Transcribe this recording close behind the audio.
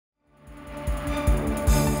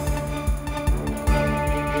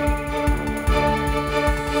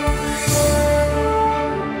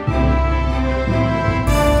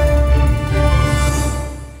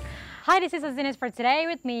This is ASEAN for today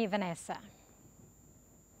with me, Vanessa.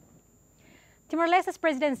 Timor-Leste's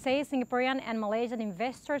president says Singaporean and Malaysian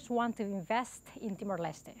investors want to invest in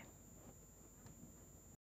Timor-Leste.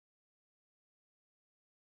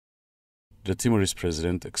 The Timorese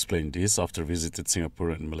president explained this after visiting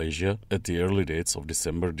Singapore and Malaysia at the early dates of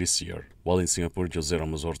December this year. While in Singapore, Jose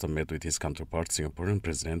Ramos Horta met with his counterpart, Singaporean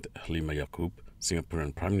President Halima Yaakob,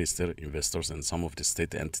 Singaporean Prime Minister, investors and some of the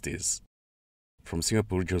state entities. From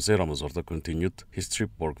Singapore, Jose Ramos Horta continued his trip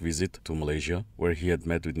work visit to Malaysia, where he had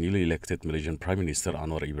met with newly elected Malaysian Prime Minister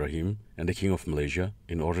Anwar Ibrahim and the King of Malaysia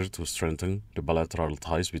in order to strengthen the bilateral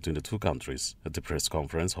ties between the two countries. At the press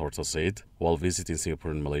conference, Horta said, while visiting Singapore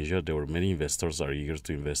and Malaysia, there were many investors who are eager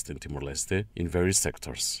to invest in Timor-Leste in various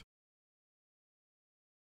sectors.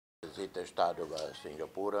 Visita Estado a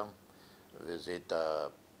Singapura, visita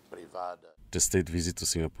privada. The state visit to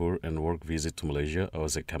Singapore and work visit to Malaysia, I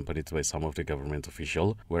was accompanied by some of the government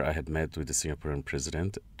officials, where I had met with the Singaporean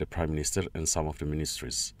president, the Prime Minister and some of the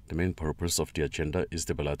ministries. The main purpose of the agenda is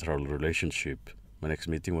the bilateral relationship. My next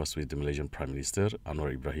meeting was with the Malaysian Prime Minister,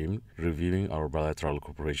 Anwar Ibrahim, reviewing our bilateral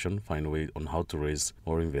cooperation, find a way on how to raise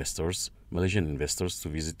more investors, Malaysian investors to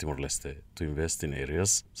visit Timor-Leste, to invest in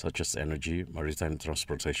areas such as energy, maritime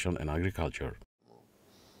transportation and agriculture.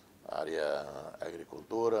 Área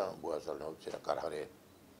agricultura,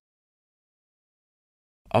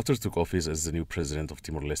 After took office as the new president of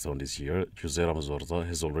Timor-Leste on this year, Jose Ramos Horta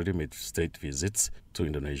has already made state visits to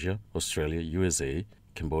Indonesia, Australia, USA,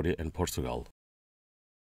 Cambodia and Portugal.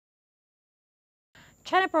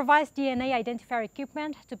 China provides DNA identifier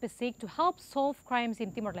equipment to PSIC to help solve crimes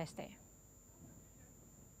in Timor-Leste.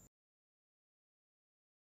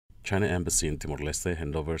 China Embassy in Timor-Leste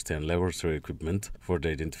hand over 10 laboratory equipment for the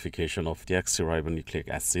identification of deoxyribonucleic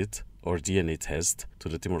acid or DNA test to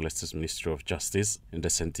the Timor-Leste's Ministry of Justice and the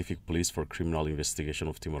Scientific Police for Criminal Investigation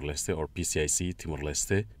of Timor-Leste or PCIC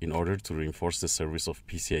Timor-Leste in order to reinforce the service of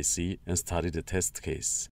PCIC and study the test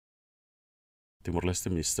case. Timor-Leste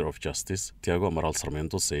Minister of Justice, Tiago Amaral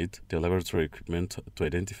Sarmiento, said the laboratory equipment to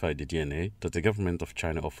identify the DNA that the government of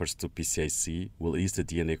China offers to PCIC will ease the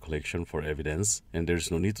DNA collection for evidence and there is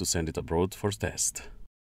no need to send it abroad for test.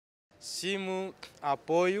 Simu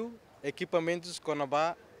apoio equipamentos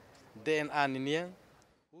conaba DNA ninia.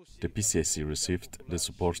 The PCIC received the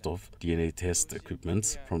support of DNA test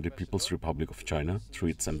equipment from the People's Republic of China through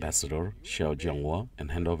its ambassador, Xiao Jianghua, and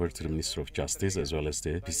hand over to the Minister of Justice as well as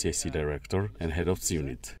the PCIC director and head of the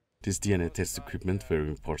unit. This DNA test equipment very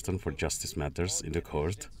important for justice matters in the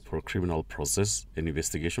court, for criminal process and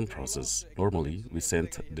investigation process. Normally, we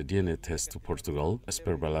send the DNA test to Portugal as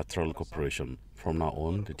per bilateral cooperation. From now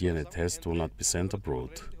on, the DNA test will not be sent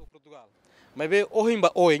abroad. Maybe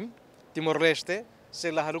ohimba oing Timor-Leste se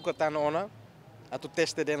laharuka tanona atu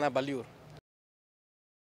teste dena baliur.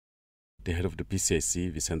 The head of the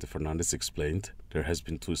PCIC, Vicente Fernandez, explained there has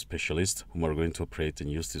been 2 specialists whom are going to operate and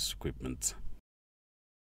use this equipment.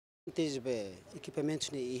 The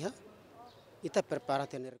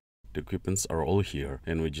equipments are all here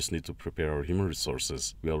and we just need to prepare our human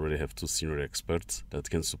resources. We already have 2 senior experts that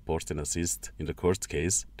can support and assist in the court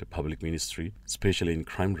case, the public ministry, especially in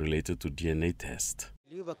crime related to DNA test.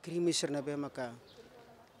 The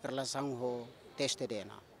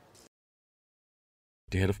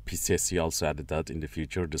head of PCIC also added that in the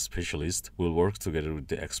future the specialist will work together with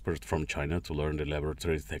the expert from China to learn the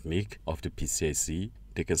laboratory technique of the PCIC.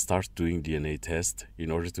 They can start doing DNA tests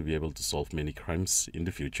in order to be able to solve many crimes in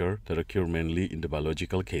the future that occur mainly in the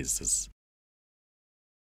biological cases.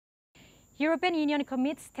 European Union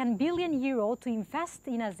commits €10 billion to invest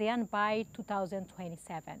in ASEAN by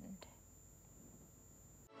 2027.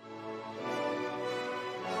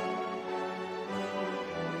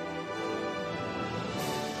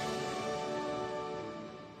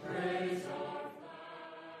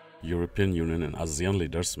 European Union and ASEAN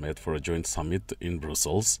leaders met for a joint summit in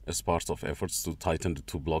Brussels as part of efforts to tighten the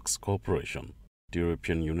 2 blocs' cooperation. The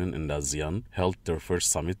European Union and ASEAN held their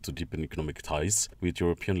first summit to deepen economic ties, with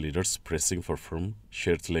European leaders pressing for firm,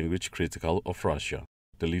 shared language critical of Russia.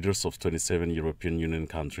 The leaders of 27 European Union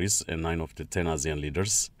countries and 9 of the 10 ASEAN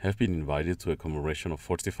leaders have been invited to a commemoration of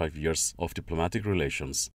 45 years of diplomatic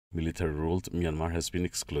relations. Military-ruled Myanmar has been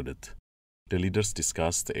excluded. The leaders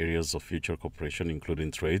discussed areas of future cooperation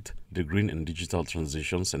including trade, the green and digital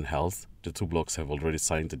transitions and health. The 2 blocs have already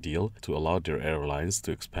signed a deal to allow their airlines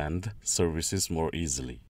to expand services more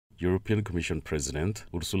easily. European Commission President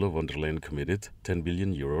Ursula von der Leyen committed €10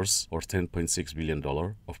 billion or $10.6 billion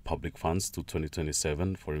of public funds to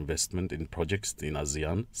 2027 for investment in projects in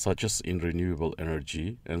ASEAN, such as in renewable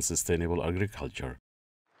energy and sustainable agriculture.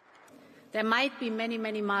 There might be many,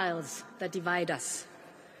 many miles that divide us,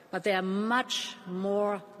 but there are much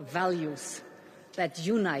more values that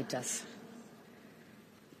unite us.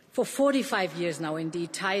 For 45 years now,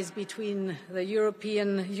 indeed, ties between the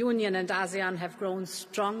European Union and ASEAN have grown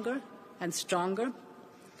stronger and stronger.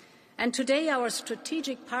 And today our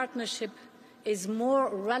strategic partnership is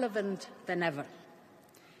more relevant than ever.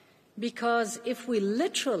 Because if we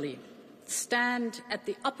literally stand at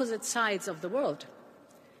the opposite sides of the world,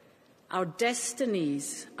 our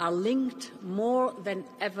destinies are linked more than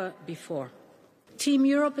ever before. Team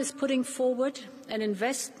Europe is putting forward an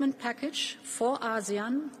investment package for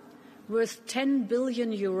ASEAN worth 10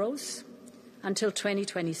 billion euros until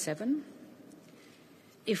 2027.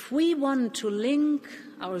 If we want to link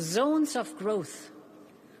our zones of growth,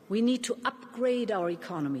 we need to upgrade our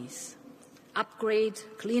economies, upgrade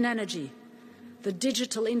clean energy, the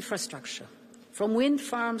digital infrastructure, from wind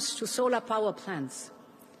farms to solar power plants.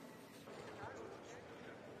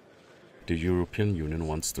 The European Union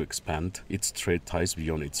wants to expand its trade ties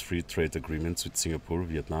beyond its free trade agreements with Singapore,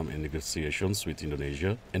 Vietnam, and negotiations with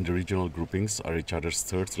Indonesia, and the regional groupings are each other's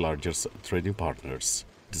third largest trading partners.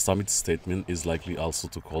 The summit statement is likely also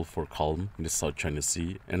to call for calm in the South China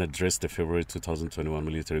Sea and address the February 2021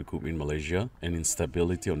 military coup in Malaysia and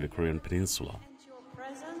instability on the Korean Peninsula.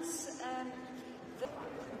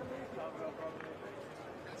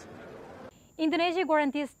 Indonesia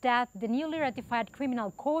guarantees that the newly ratified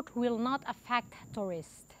criminal code will not affect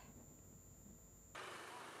tourists.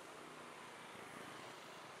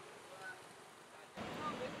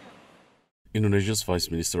 Indonesia's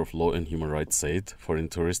Vice Minister of Law and Human Rights said foreign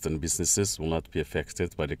tourists and businesses will not be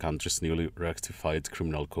affected by the country's newly ratified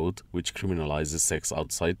criminal code, which criminalizes sex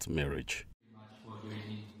outside marriage.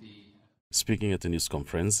 Speaking at a news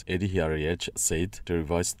conference, Edi Hiariech said the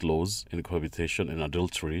revised laws in cohabitation and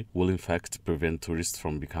adultery will in fact prevent tourists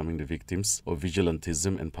from becoming the victims of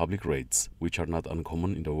vigilantism and public raids, which are not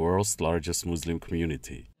uncommon in the world's largest Muslim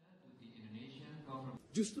community.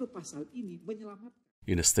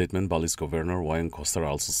 In a statement, Bali's governor Wayan Koster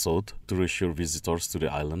also sought to reassure visitors to the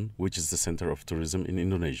island, which is the center of tourism in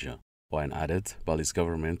Indonesia. Wayan added, Bali's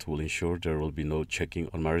government will ensure there will be no checking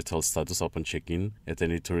on marital status upon check-in at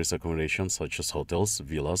any tourist accommodation such as hotels,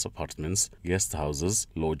 villas, apartments, guest houses,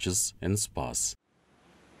 lodges, and spas.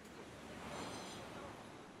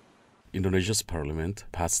 Indonesia's parliament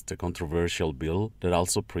passed a controversial bill that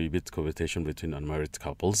also prohibits cohabitation between unmarried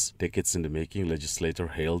couples. Decades in the making, legislator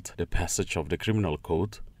hailed the passage of the criminal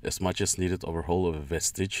code as much as needed overhaul of a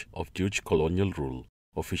vestige of Dutch colonial rule.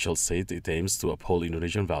 Officials said it aims to uphold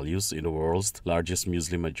Indonesian values in the world's largest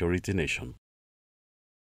Muslim-majority nation.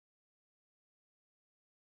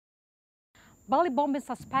 Bali bombing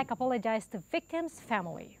suspect apologized to victims'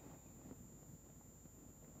 family.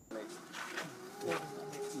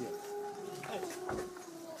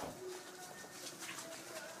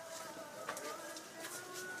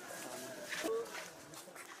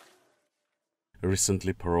 A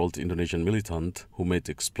recently paroled Indonesian militant who made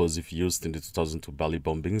explosive use in the 2002 Bali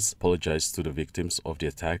bombings apologized to the victims of the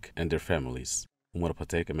attack and their families. Umar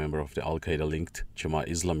Patek, a member of the Al-Qaeda-linked Jemaah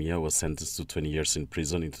Islamiyah, was sentenced to 20 years in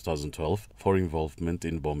prison in 2012 for involvement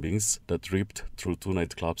in bombings that ripped through 2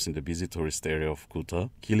 nightclubs in the busy tourist area of Kuta,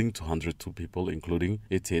 killing 202 people, including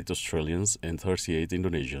 88 Australians and 38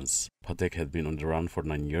 Indonesians. Patek had been on the run for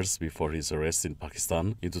 9 years before his arrest in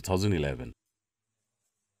Pakistan in 2011.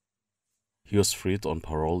 He was freed on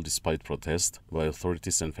parole despite protest by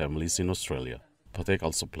authorities and families in Australia. Patek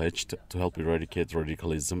also pledged to help eradicate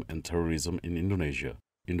radicalism and terrorism in Indonesia.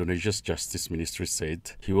 Indonesia's Justice Ministry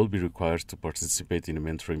said he will be required to participate in a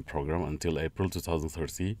mentoring program until April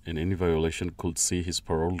 2030, and any violation could see his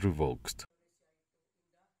parole revoked.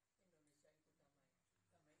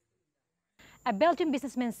 A Belgian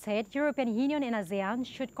businessman said European Union and ASEAN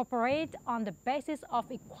should cooperate on the basis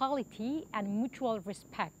of equality and mutual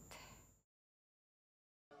respect.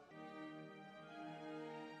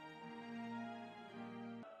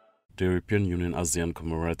 The European Union ASEAN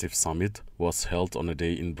Commemorative Summit was held on a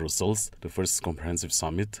day in Brussels, the first comprehensive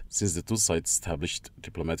summit since the two sides established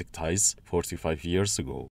diplomatic ties 45 years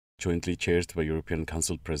ago. Jointly chaired by European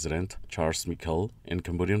Council President Charles Michel and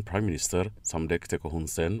Cambodian Prime Minister Samdech Techo Hun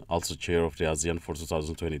Sen, also chair of the ASEAN for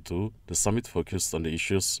 2022, the summit focused on the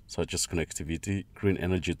issues such as connectivity, green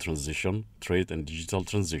energy transition, trade and digital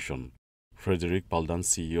transition. Frederic Baldan,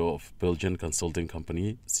 CEO of Belgian consulting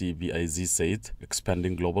company CBIZ, said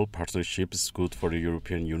expanding global partnership is good for the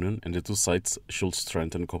European Union and the two sides should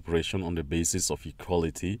strengthen cooperation on the basis of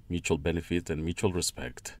equality, mutual benefit and mutual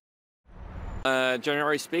respect.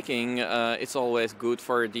 Generally speaking, it's always good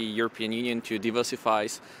for the European Union to diversify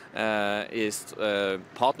its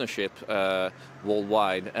partnership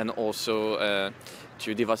worldwide, and also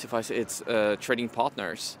to diversify its trading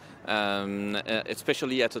partners,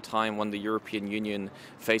 especially at a time when the European Union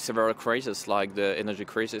faced several crises like the energy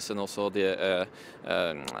crisis and also the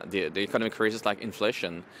economic crisis like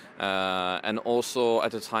inflation, and also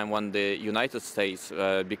at a time when the United States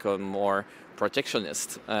become more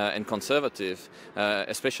protectionist and conservative,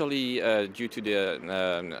 especially due to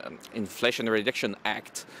the Inflation Reduction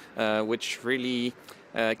Act, which really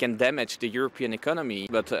can damage the European economy.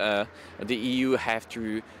 But the EU have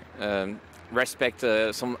to respect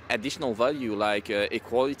some additional value like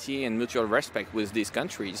equality and mutual respect with these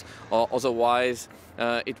countries, or otherwise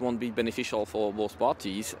it won't be beneficial for both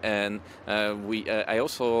parties. And I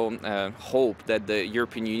also hope that the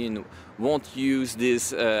European Union won't use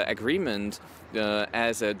this agreement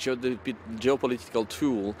as a geopolitical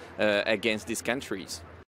tool against these countries.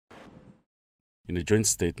 In a joint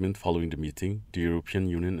statement following the meeting, the European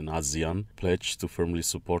Union and ASEAN pledged to firmly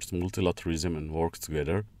support multilateralism and work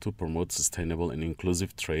together to promote sustainable and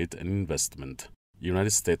inclusive trade and investment.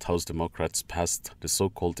 United States House Democrats passed the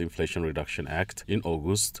so-called Inflation Reduction Act in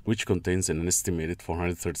August, which contains an estimated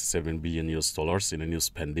 $437 billion in a new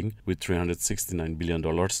spending, with $369 billion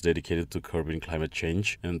dedicated to curbing climate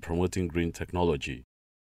change and promoting green technology.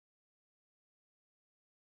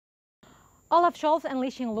 Olaf Scholz and Lee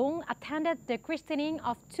Hsien Loong attended the christening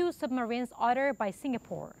of 2 submarines ordered by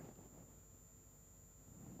Singapore.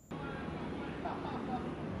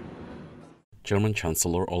 German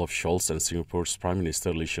Chancellor Olaf Scholz and Singapore's Prime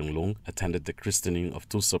Minister Lee Hsien Loong attended the christening of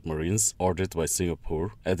 2 submarines ordered by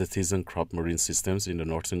Singapore at the ThyssenKrupp Marine Systems in the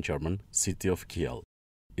northern German city of Kiel.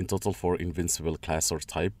 In total, 4 Invincible class or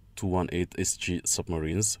type 218SG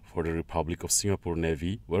submarines for the Republic of Singapore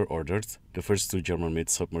Navy were ordered. The first 2 German-made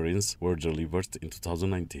submarines were delivered in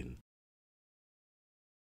 2019.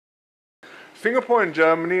 Singapore and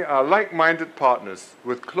Germany are like-minded partners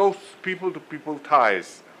with close people-to-people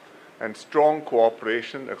ties and strong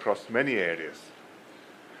cooperation across many areas.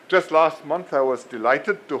 Just last month, I was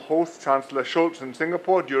delighted to host Chancellor Scholz in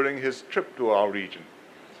Singapore during his trip to our region.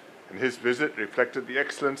 And his visit reflected the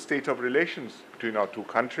excellent state of relations between our 2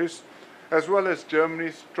 countries, as well as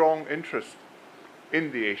Germany's strong interest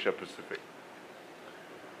in the Asia-Pacific.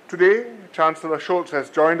 Today, Chancellor Scholz has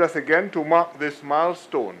joined us again to mark this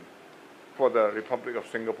milestone for the Republic of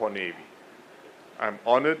Singapore Navy. I'm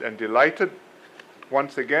honored and delighted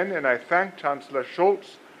once again, and I thank Chancellor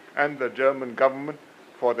Scholz and the German government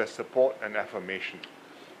for their support and affirmation.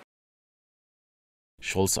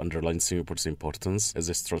 Scholz underlined Singapore's importance as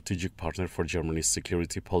a strategic partner for Germany's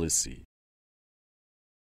security policy.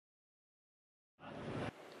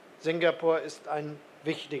 Singapur ist ein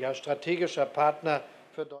wichtiger strategischer Partner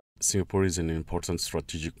für Deutschland. Singapore is an important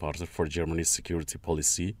strategic partner for Germany's security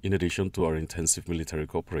policy, in addition to our intensive military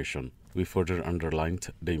cooperation. We further underlined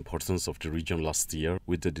the importance of the region last year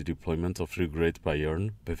with the deployment of Frigate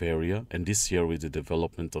Bayern, Bavaria, and this year with the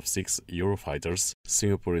development of 6 Eurofighters.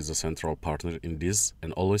 Singapore is a central partner in this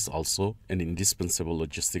and always also an indispensable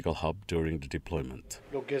logistical hub during the deployment.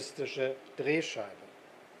 Logistische Drehscheibe.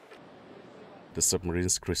 The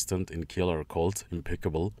submarines christened in Kiel are called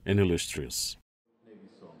Impeccable and Illustrious.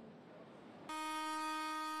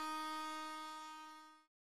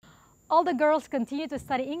 All the girls continue to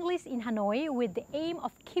study English in Hanoi with the aim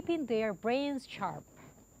of keeping their brains sharp.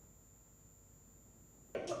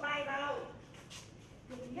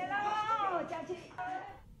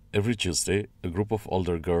 Every Tuesday, a group of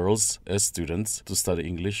older girls as students to study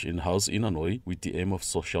English in-house in Hanoi with the aim of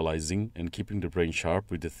socializing and keeping the brain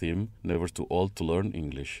sharp with the theme Never Too Old to Learn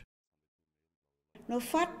English.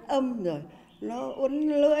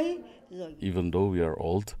 Even though we are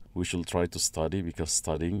old, we should try to study because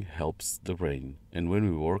studying helps the brain. And when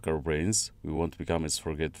we work our brains, we won't become as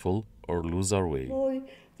forgetful or lose our way.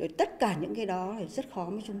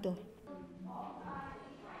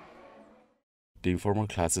 The informal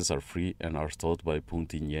classes are free and are taught by Pung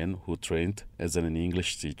Tin Yen, who trained as an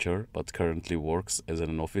English teacher but currently works as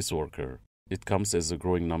an office worker. It comes as a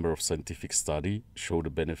growing number of scientific studies show the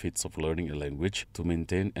benefits of learning a language to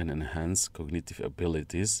maintain and enhance cognitive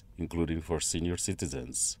abilities, including for senior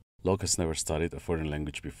citizens. Lok has never studied a foreign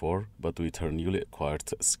language before, but with her newly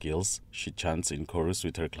acquired skills, she chants in chorus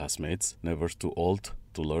with her classmates, never too old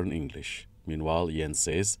to learn English. Meanwhile, Yen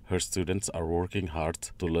says her students are working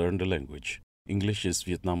hard to learn the language. English is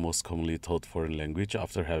Vietnam's most commonly taught foreign language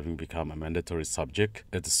after having become a mandatory subject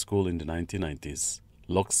at the school in the 1990s.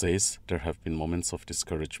 Locke says there have been moments of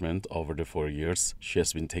discouragement over the 4 years she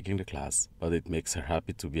has been taking the class, but it makes her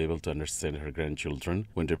happy to be able to understand her grandchildren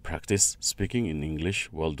when they practice speaking in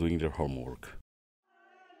English while doing their homework.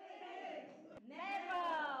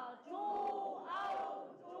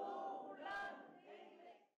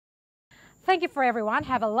 Thank you for everyone.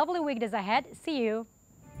 Have a lovely week days ahead. See you.